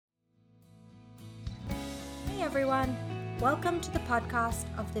everyone. Welcome to the podcast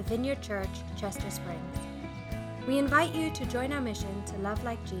of the Vineyard Church, Chester Springs. We invite you to join our mission to love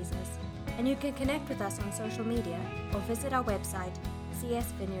like Jesus, and you can connect with us on social media or visit our website,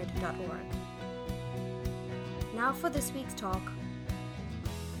 csvineyard.org. Now for this week's talk.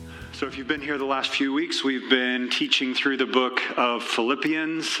 So if you've been here the last few weeks, we've been teaching through the book of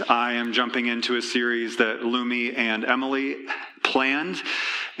Philippians. I am jumping into a series that Lumi and Emily planned.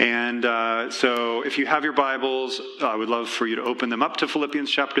 And so if you have your Bibles, I would love for you to open them up to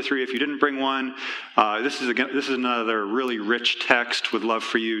Philippians chapter 3. If you didn't bring one, this is another really rich text. Would love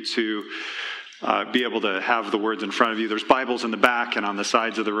for you to be able to have the words in front of you. There's Bibles in the back and on the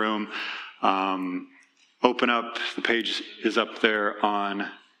sides of the room. Open up. The page is up there on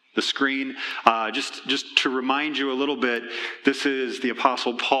the screen. Just to remind you a little bit, this is the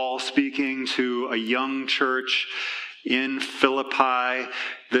Apostle Paul speaking to a young church in Philippi.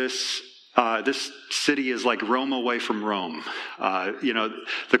 This city is like Rome away from Rome.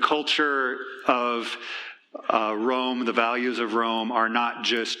 The culture of Rome, the values of Rome are not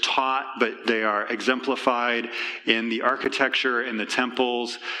just taught, but they are exemplified in the architecture, in the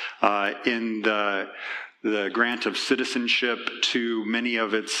temples, in the grant of citizenship to many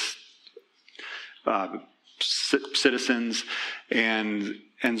of its citizens, and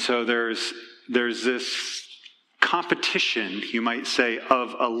so there's this competition, you might say,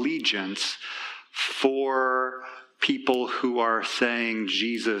 of allegiance for people who are saying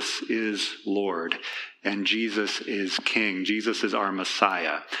Jesus is Lord and Jesus is King. Jesus is our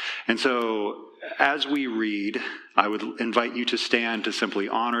Messiah. And so as we read, I would invite you to stand to simply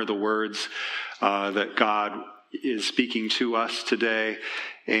honor the words that God is speaking to us today.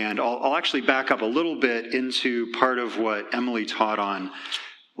 And I'll actually back up a little bit into part of what Emily taught on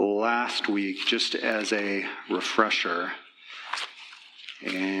last week, just as a refresher.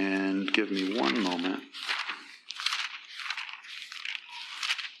 And give me one moment.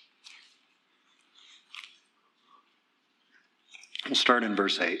 We'll start in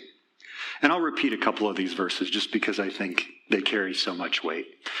verse 8. And I'll repeat a couple of these verses just because I think they carry so much weight.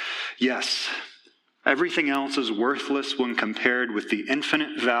 Yes, everything else is worthless when compared with the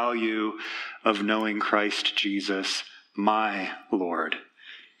infinite value of knowing Christ Jesus, my Lord.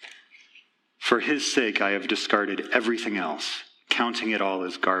 For his sake, I have discarded everything else, counting it all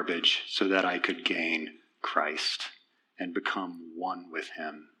as garbage, so that I could gain Christ and become one with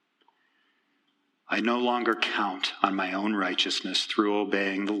him. I no longer count on my own righteousness through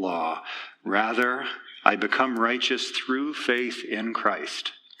obeying the law. Rather, I become righteous through faith in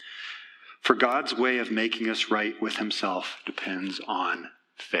Christ. For God's way of making us right with himself depends on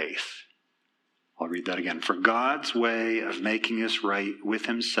faith. I'll read that again. For God's way of making us right with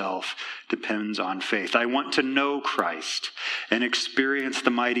himself depends on faith. I want to know Christ and experience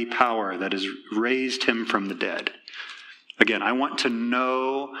the mighty power that has raised him from the dead. Again, I want to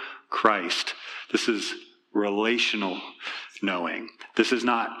know Christ. This is relational knowing. This is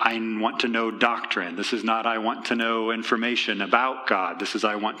not, I want to know doctrine. This is not, I want to know information about God. This is,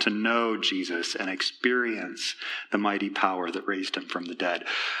 I want to know Jesus and experience the mighty power that raised him from the dead.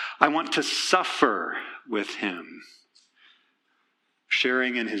 I want to suffer with him,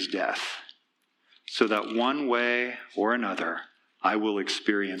 sharing in his death, so that one way or another, I will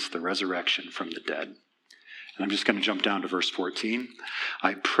experience the resurrection from the dead. And I'm just going to jump down to verse 14.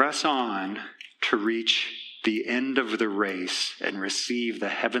 I press on to reach the end of the race and receive the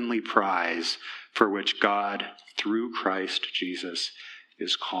heavenly prize for which God, through Christ Jesus,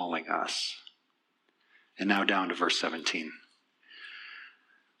 is calling us. And now down to verse 17.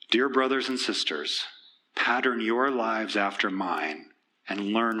 Dear brothers and sisters, pattern your lives after mine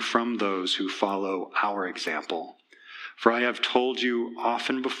and learn from those who follow our example. For I have told you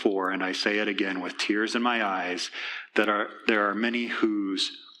often before, and I say it again with tears in my eyes, that there are many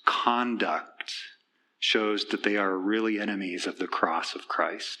whose conduct shows that they are really enemies of the cross of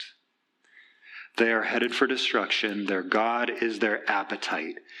Christ. They are headed for destruction. Their God is their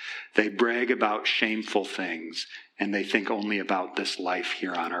appetite. They brag about shameful things, and they think only about this life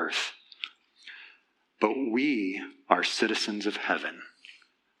here on earth. But we are citizens of heaven,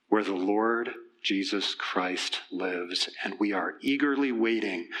 where the Lord Jesus Christ lives, and we are eagerly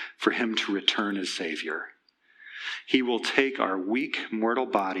waiting for him to return as Savior. He will take our weak mortal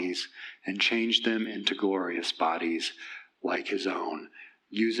bodies and change them into glorious bodies like his own,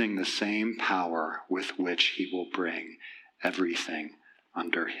 using the same power with which he will bring everything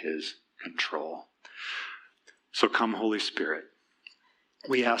under his control. So come, Holy Spirit.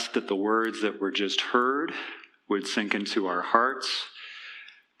 We ask that the words that were just heard would sink into our hearts,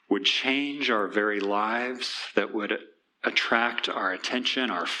 would change our very lives, that would attract our attention,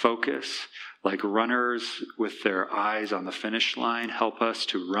 our focus, like runners with their eyes on the finish line. Help us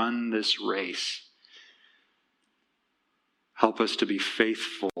to run this race. Help us to be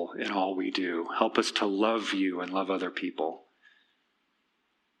faithful in all we do. Help us to love you and love other people.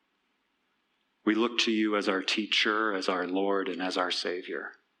 We look to you as our teacher, as our Lord, and as our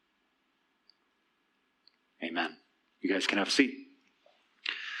Savior. Amen. You guys can have a seat.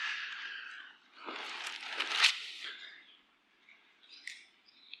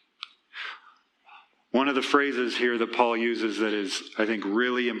 One of the phrases here that Paul uses that is, I think,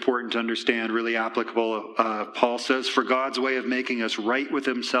 really important to understand, really applicable, Paul says, "For God's way of making us right with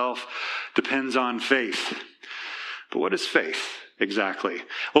himself depends on faith." But what is faith exactly?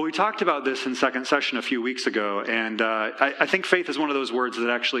 Well, we talked about this in second session a few weeks ago, and I think faith is one of those words that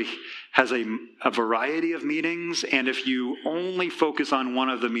actually has a variety of meanings, and if you only focus on one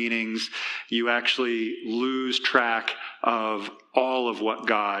of the meanings, you actually lose track of all of what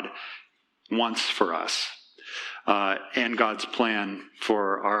God wants for us, and God's plan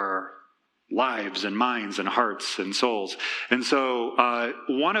for our lives and minds and hearts and souls. And so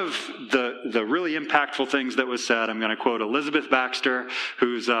one of the really impactful things that was said, I'm going to quote Elizabeth Baxter,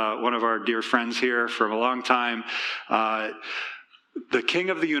 who's one of our dear friends here from a long time. The King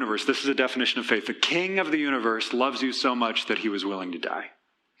of the universe, this is a definition of faith, the King of the universe loves you so much that he was willing to die.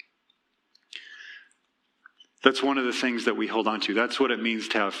 That's one of the things that we hold on to. That's what it means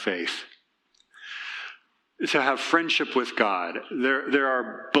to have faith. To have friendship with God. There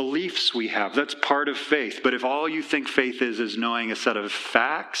are beliefs we have. That's part of faith. But if all you think faith is knowing a set of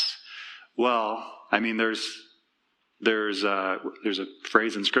facts, well, I mean, there's a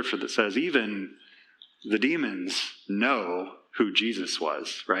phrase in Scripture that says even the demons know who Jesus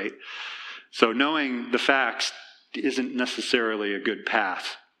was, right? So knowing the facts isn't necessarily a good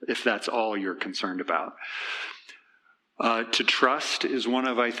path if that's all you're concerned about. To trust is one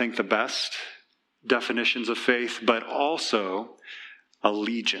of, I think, the best definitions of faith, but also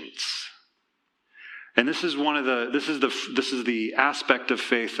allegiance. And this is the aspect of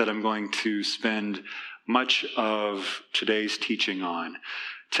faith that I'm going to spend much of today's teaching on.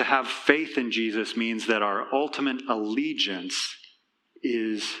 To have faith in Jesus means that our ultimate allegiance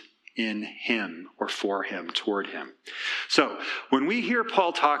is in him or for him, toward him. So when we hear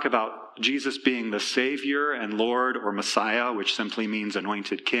Paul talk about Jesus being the Savior and Lord or Messiah, which simply means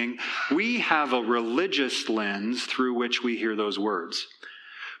anointed king, we have a religious lens through which we hear those words.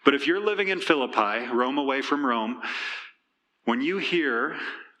 But if you're living in Philippi, Rome away from Rome, when you hear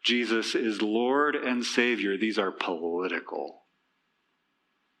Jesus is Lord and Savior, these are political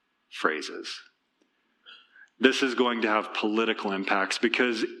phrases. This is going to have political impacts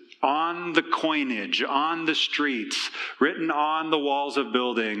because on the coinage, on the streets, written on the walls of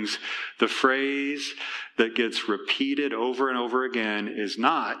buildings, the phrase that gets repeated over and over again is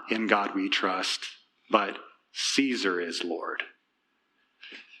not "in God we trust," but "Caesar is Lord."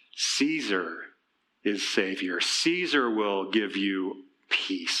 Caesar is Savior. Caesar will give you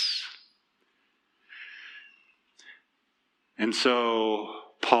peace. And so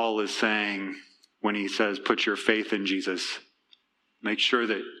Paul is saying, when he says, put your faith in Jesus, make sure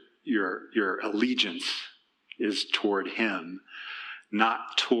that your allegiance is toward him,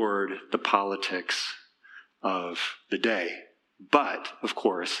 not toward the politics of the day. But, of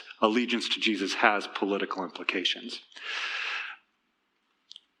course, allegiance to Jesus has political implications.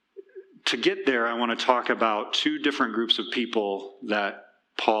 To get there, I want to talk about two different groups of people that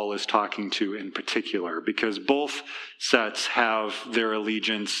Paul is talking to in particular, because both sets have their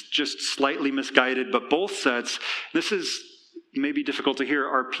allegiance just slightly misguided, but both sets, this is maybe difficult to hear,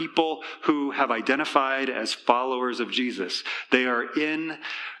 are people who have identified as followers of Jesus. They are in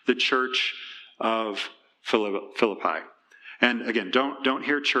the church of Philippi. And again, don't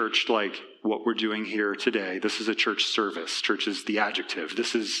hear church like what we're doing here today. This is a church service. Church is the adjective.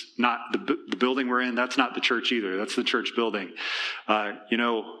 This is not the building we're in. That's not the church either. That's the church building. You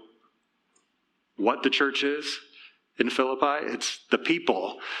know what the church is in Philippi? It's the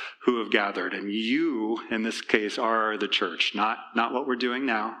people who have gathered. And you, in this case, are the church, not what we're doing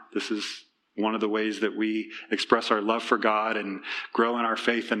now. This is one of the ways that we express our love for God and grow in our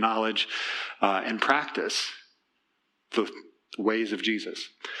faith and knowledge and practice the ways of Jesus.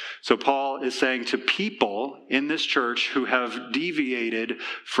 So Paul is saying to people in this church who have deviated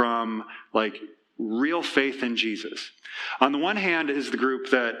from real faith in Jesus. On the one hand is the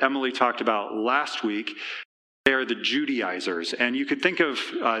group that Emily talked about last week. They are the Judaizers. And you could think of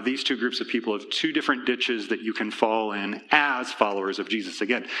these two groups of people as two different ditches that you can fall in as followers of Jesus.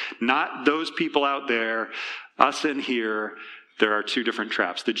 Again, not those people out there, us in here. There are two different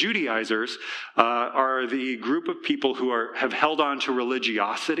traps. The Judaizers are the group of people who have held on to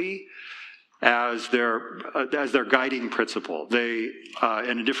religiosity as their guiding principle. They,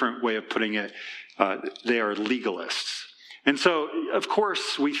 in a different way of putting it, they are legalists. And so, of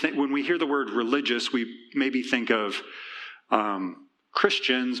course, when we hear the word religious, we maybe think of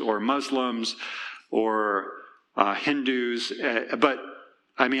Christians or Muslims or Hindus. But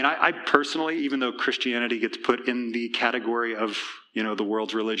I mean, I personally, even though Christianity gets put in the category of, the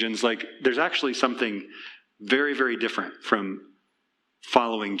world's religions, like there's actually something very, very different from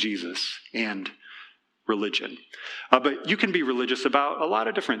following Jesus and religion. But you can be religious about a lot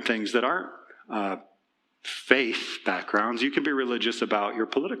of different things that aren't faith backgrounds. You can be religious about your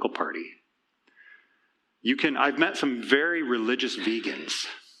political party. I've met some very religious vegans,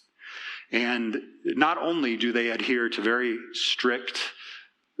 and not only do they adhere to very strict,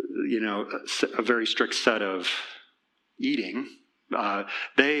 a very strict set of eating,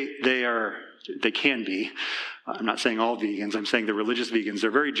 they can be. I'm not saying all vegans, I'm saying the religious vegans,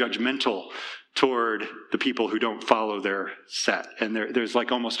 they're very judgmental toward the people who don't follow their set. And there's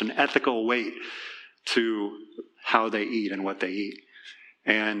like almost an ethical weight to how they eat and what they eat.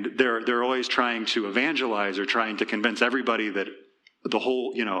 And they're always trying to evangelize or trying to convince everybody that the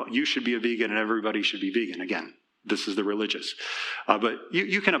whole, you should be a vegan and everybody should be vegan. Again, this is the religious. But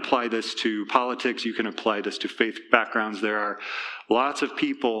you can apply this to politics. You can apply this to faith backgrounds. There are lots of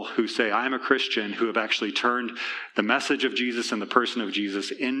people who say, I'm a Christian, who have actually turned the message of Jesus and the person of Jesus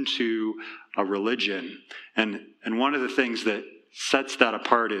into a religion. And one of the things that sets that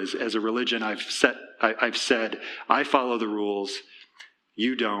apart is, as a religion, I've said, I follow the rules,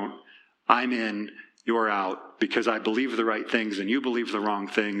 you don't, I'm in, you're out, because I believe the right things and you believe the wrong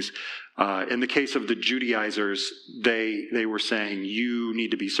things. In the case of the Judaizers, they were saying, you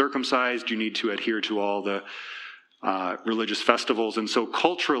need to be circumcised, you need to adhere to all the religious festivals. And so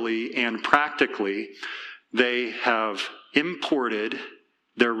culturally and practically, they have imported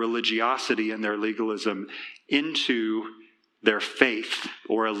their religiosity and their legalism into their faith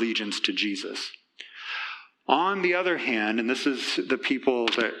or allegiance to Jesus. On the other hand, and this is the people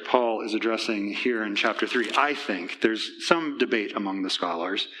that Paul is addressing here in chapter 3, I think there's some debate among the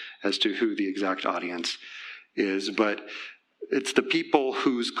scholars as to who the exact audience is, but it's the people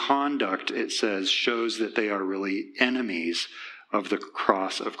whose conduct, it says, shows that they are really enemies of the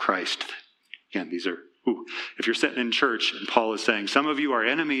cross of Christ. Again, these are, if you're sitting in church and Paul is saying, some of you are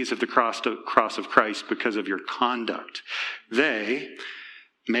enemies of the cross of Christ because of your conduct. They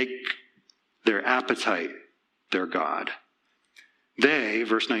make their appetite their God. They,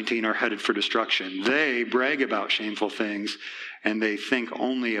 verse 19, are headed for destruction. They brag about shameful things, and they think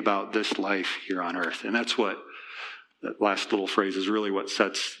only about this life here on earth. And that's what, that last little phrase is really what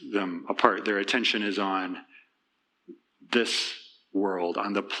sets them apart. Their attention is on this world,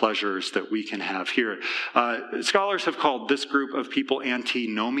 on the pleasures that we can have here. Scholars have called this group of people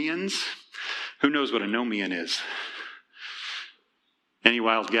antinomians. Who knows what a nomian is? Any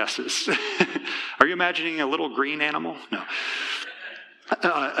wild guesses? Are you imagining a little green animal? No.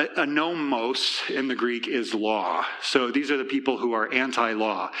 A nomos in the Greek is law. So these are the people who are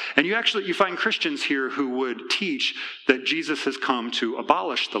anti-law. And you find Christians here who would teach that Jesus has come to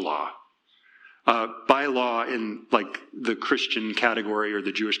abolish the law. By law in like the Christian category or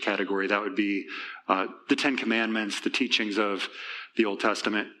the Jewish category, that would be the Ten Commandments, the teachings of the Old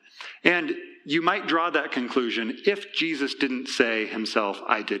Testament. And you might draw that conclusion if Jesus didn't say himself,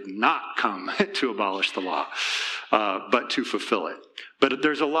 I did not come to abolish the law, but to fulfill it. But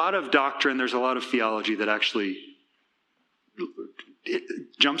there's a lot of doctrine, there's a lot of theology that actually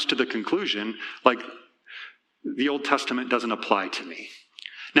jumps to the conclusion, like, the Old Testament doesn't apply to me.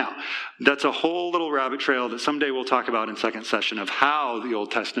 Now, that's a whole little rabbit trail that someday we'll talk about in second session of how the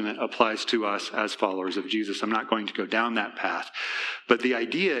Old Testament applies to us as followers of Jesus. I'm not going to go down that path. But the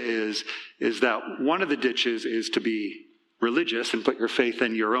idea is that one of the ditches is to be religious and put your faith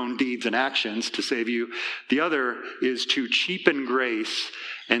in your own deeds and actions to save you. The other is to cheapen grace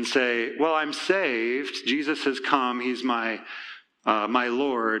and say, well, I'm saved. Jesus has come. He's my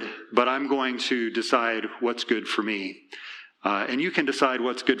Lord, but I'm going to decide what's good for me. And you can decide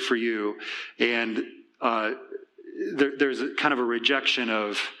what's good for you. And there's a kind of a rejection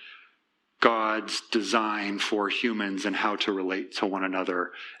of God's design for humans and how to relate to one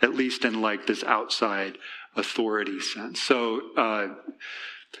another, at least in like this outside authority sense. So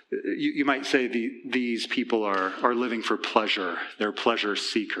you might say these people are living for pleasure. They're pleasure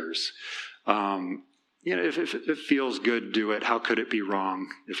seekers. If it feels good, do it. How could it be wrong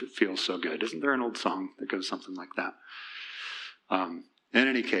if it feels so good? Isn't there an old song that goes something like that? In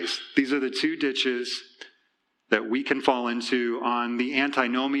any case, these are the two ditches that we can fall into. On the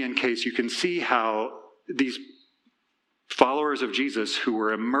antinomian case, you can see how these followers of Jesus who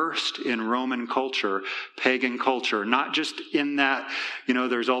were immersed in Roman culture, pagan culture, not just in that,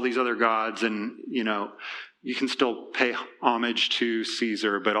 there's all these other gods and, you can still pay homage to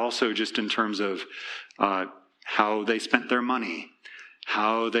Caesar, but also just in terms of how they spent their money,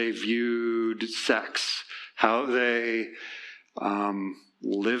 how they viewed sex, how they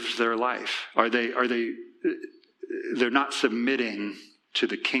lived their life. They're not submitting to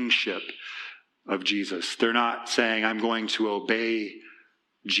the kingship of Jesus. They're not saying, I'm going to obey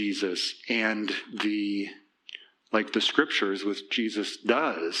Jesus, and the scriptures, which Jesus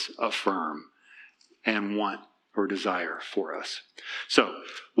does affirm and want or desire for us. So,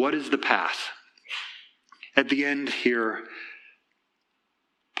 what is the path? At the end here,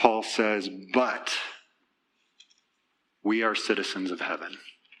 Paul says, but we are citizens of heaven.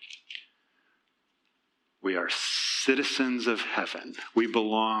 We are citizens of heaven. We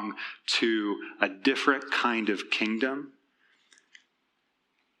belong to a different kind of kingdom.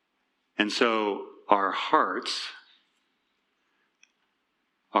 And so our hearts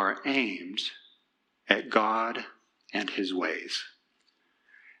are aimed at God and his ways.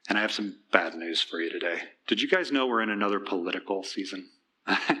 And I have some bad news for you today. Did you guys know we're in another political season?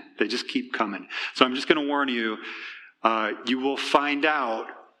 They just keep coming. So I'm just going to warn you, you will find out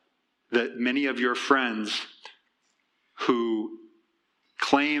that many of your friends who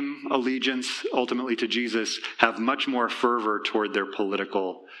claim allegiance ultimately to Jesus have much more fervor toward their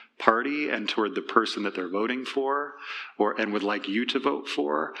political party and toward the person that they're voting for and would like you to vote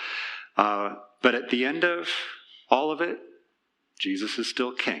for. But at the end of all of it, Jesus is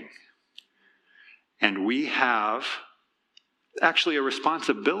still king. And we have actually a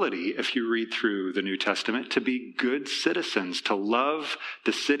responsibility, if you read through the New Testament, to be good citizens, to love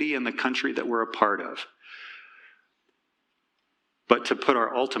the city and the country that we're a part of. But to put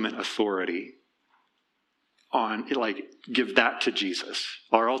our ultimate authority on, give that to Jesus.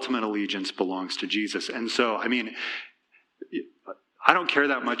 Our ultimate allegiance belongs to Jesus. And so, I don't care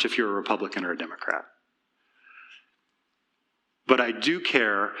that much if you're a Republican or a Democrat. But I do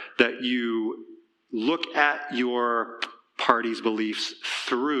care that you look at your party's beliefs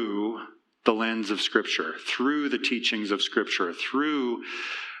through the lens of Scripture, through the teachings of Scripture, through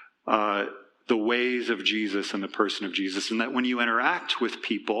the ways of Jesus and the person of Jesus, and that when you interact with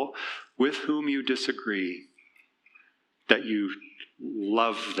people with whom you disagree, that you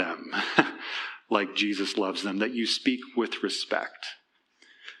love them like Jesus loves them, that you speak with respect.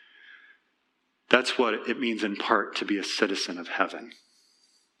 That's what it means in part to be a citizen of heaven.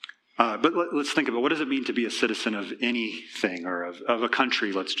 But let's think about, what does it mean to be a citizen of anything, or of a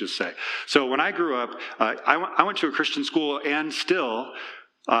country, let's just say. So when I grew up, I went to a Christian school, and still,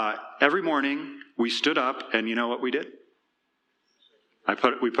 every morning we stood up, and you know what we did?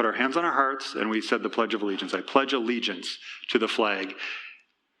 We put our hands on our hearts, and we said the Pledge of Allegiance. I pledge allegiance to the flag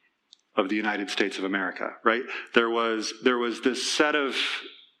of the United States of America, right? There was this set of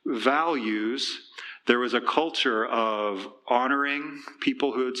values. There was a culture of honoring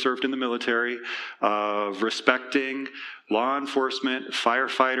people who had served in the military, of respecting law enforcement,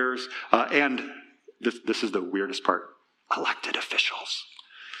 firefighters, and this is the weirdest part, elected officials.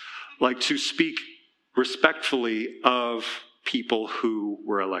 To speak respectfully of people who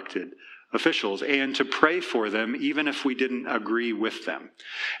were elected officials, and to pray for them even if we didn't agree with them.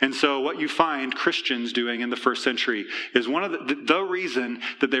 And so what you find Christians doing in the first century is one of the reason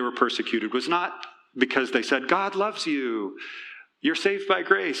that they were persecuted was not because they said, God loves you, you're saved by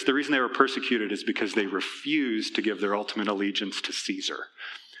grace. The reason they were persecuted is because they refused to give their ultimate allegiance to Caesar.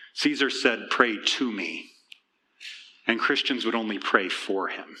 Caesar said, pray to me. And Christians would only pray for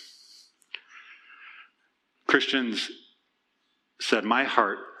him. Christians said, my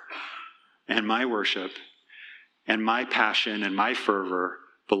heart and my worship and my passion and my fervor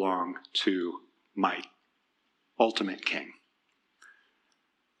belong to my ultimate king.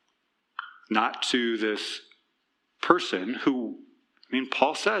 Not to this person who,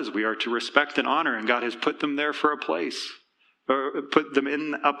 Paul says we are to respect and honor, and God has put them there for a place, or put them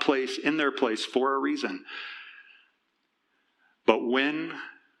in their place for a reason. But when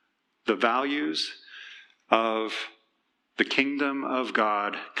the values of the kingdom of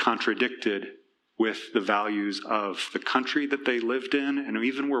God contradicted with the values of the country that they lived in, and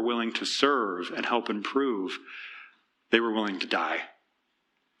even were willing to serve and help improve, they were willing to die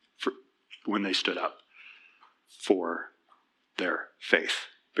when they stood up for their faith,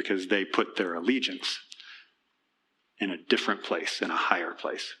 because they put their allegiance in a different place, in a higher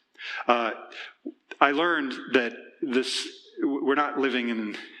place. I learned that we're not living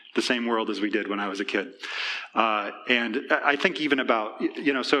in the same world as we did when I was a kid. And I think even about,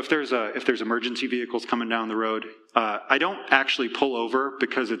 so if there's emergency vehicles coming down the road, I don't actually pull over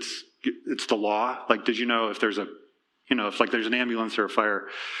because it's the law. Like, did you know if there's if there's an ambulance or a fire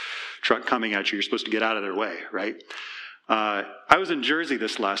truck coming at you, you're supposed to get out of their way, right? I was in Jersey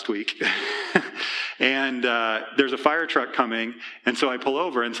this last week, and there's a fire truck coming, and so I pull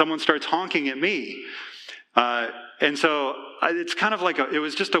over, and someone starts honking at me. And so it's kind of like, it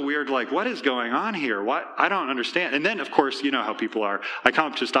was just a weird, like, what is going on here? What? I don't understand. And then, of course, you know how people are. I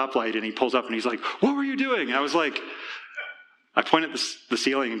come up to a stoplight, and he pulls up, and he's like, what were you doing? And I was like, I point at the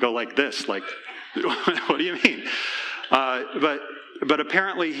ceiling and go like this, like, what do you mean? But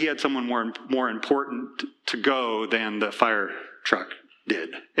apparently he had someone more important to go than the fire truck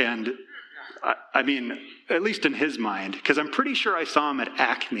did. And I mean, at least in his mind, because I'm pretty sure I saw him at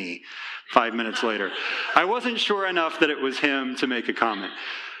Acme 5 minutes later. I wasn't sure enough that it was him to make a comment.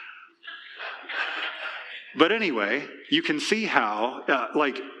 But anyway, you can see how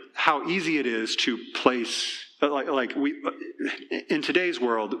easy it is to place, in today's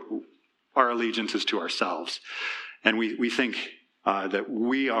world, our allegiance is to ourselves. And we think that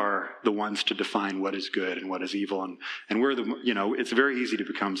we are the ones to define what is good and what is evil. And we're it's very easy to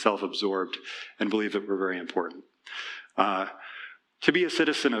become self-absorbed and believe that we're very important. To be a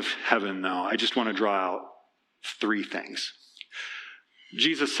citizen of heaven, though, I just want to draw out 3 things.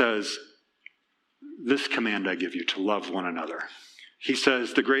 Jesus says, this command I give you, to love one another. He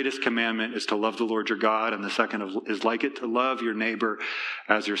says the greatest commandment is to love the Lord your God, and the second is like it, to love your neighbor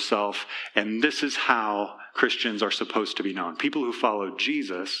as yourself. And this is how Christians are supposed to be known. People who follow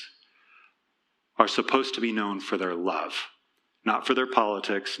Jesus are supposed to be known for their love, not for their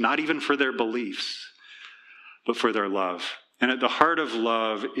politics, not even for their beliefs, but for their love. And at the heart of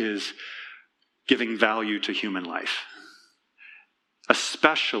love is giving value to human life,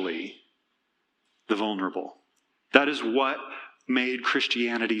 especially the vulnerable. That is what made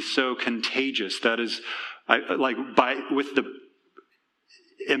Christianity so contagious. That is, with the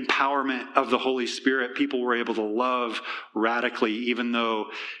empowerment of the Holy Spirit, people were able to love radically, even though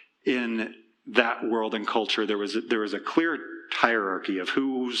in that world and culture there was a clear hierarchy of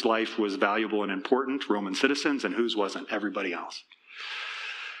whose life was valuable and important, Roman citizens, and whose wasn't, everybody else.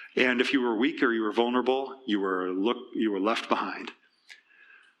 And if you were weak or you were vulnerable, you were left behind.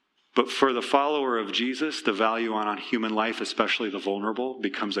 But for the follower of Jesus, the value on human life, especially the vulnerable,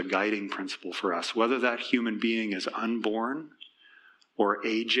 becomes a guiding principle for us. Whether that human being is unborn or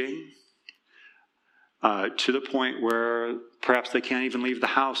aging, to the point where perhaps they can't even leave the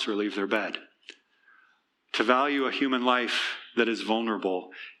house or leave their bed. To value a human life that is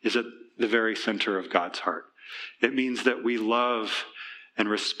vulnerable is at the very center of God's heart. It means that we love and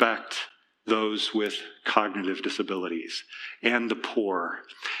respect those with cognitive disabilities, and the poor,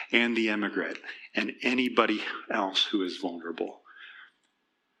 and the immigrant, and anybody else who is vulnerable.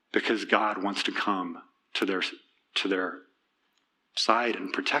 Because God wants to come to their side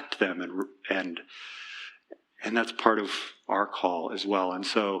and protect them, and that's part of our call as well. And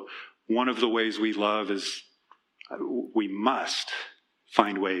so one of the ways we love is we must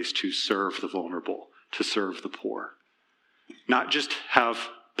find ways to serve the vulnerable, to serve the poor. Not just have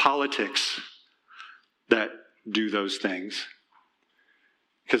politics that do those things,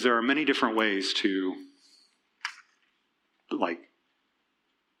 because there are many different ways to,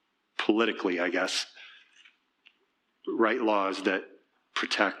 politically, I guess, write laws that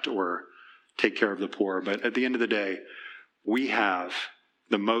protect or take care of the poor. But at the end of the day, we have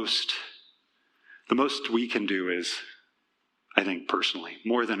the most we can do is, I think personally,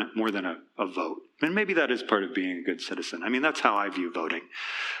 more than a vote. And maybe that is part of being a good citizen. I mean, that's how I view voting.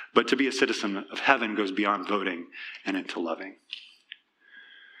 But to be a citizen of heaven goes beyond voting and into loving.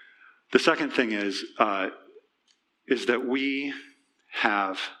 The second thing is that we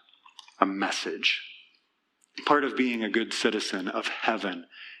have a message. Part of being a good citizen of heaven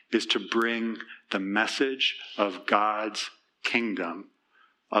is to bring the message of God's kingdom,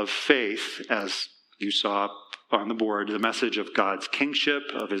 of faith, as you saw on the board, the message of God's kingship,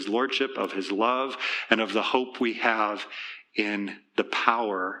 of his lordship, of his love, and of the hope we have in the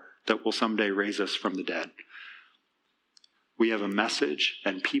power that will someday raise us from the dead. We have a message,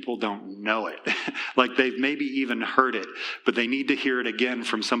 and people don't know it. Like they've maybe even heard it, but they need to hear it again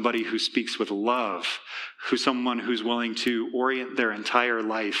from somebody who speaks with love, someone who's willing to orient their entire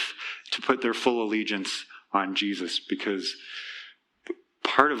life to put their full allegiance on Jesus. Because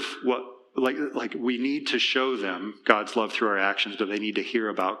part of what, we need to show them God's love through our actions, but they need to hear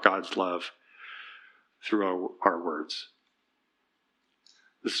about God's love through our words.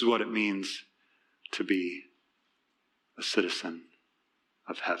 This is what it means to be a citizen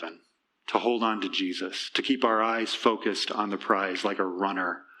of heaven, to hold on to Jesus, to keep our eyes focused on the prize like a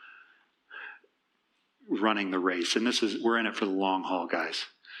runner running the race. And we're in it for the long haul, guys.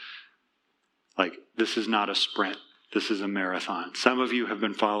 Like, this is not a sprint. This is a marathon. Some of you have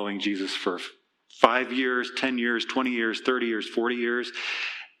been following Jesus for 5 years, 10 years, 20 years, 30 years, 40 years.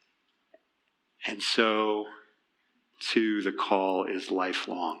 And so, too, the call is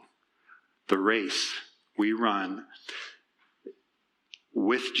lifelong. The race we run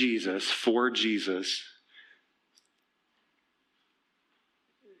with Jesus, for Jesus,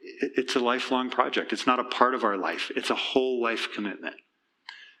 it's a lifelong project. It's not a part of our life. It's a whole life commitment.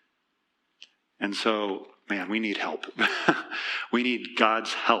 And so, man, we need help. We need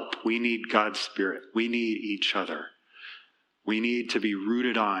God's help. We need God's Spirit. We need each other. We need to be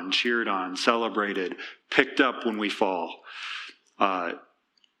rooted on, cheered on, celebrated, picked up when we fall.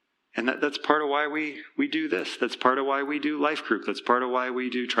 And that's part of why we do this. That's part of why we do life group. That's part of why we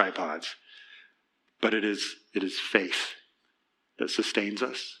do tripods. But it is faith that sustains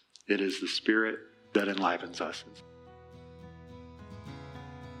us. It is the Spirit that enlivens us.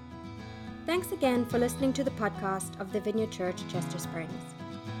 Thanks again for listening to the podcast of the Vineyard Church, Chester Springs.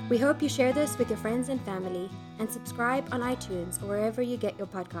 We hope you share this with your friends and family and subscribe on iTunes or wherever you get your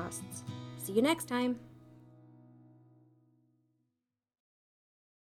podcasts. See you next time.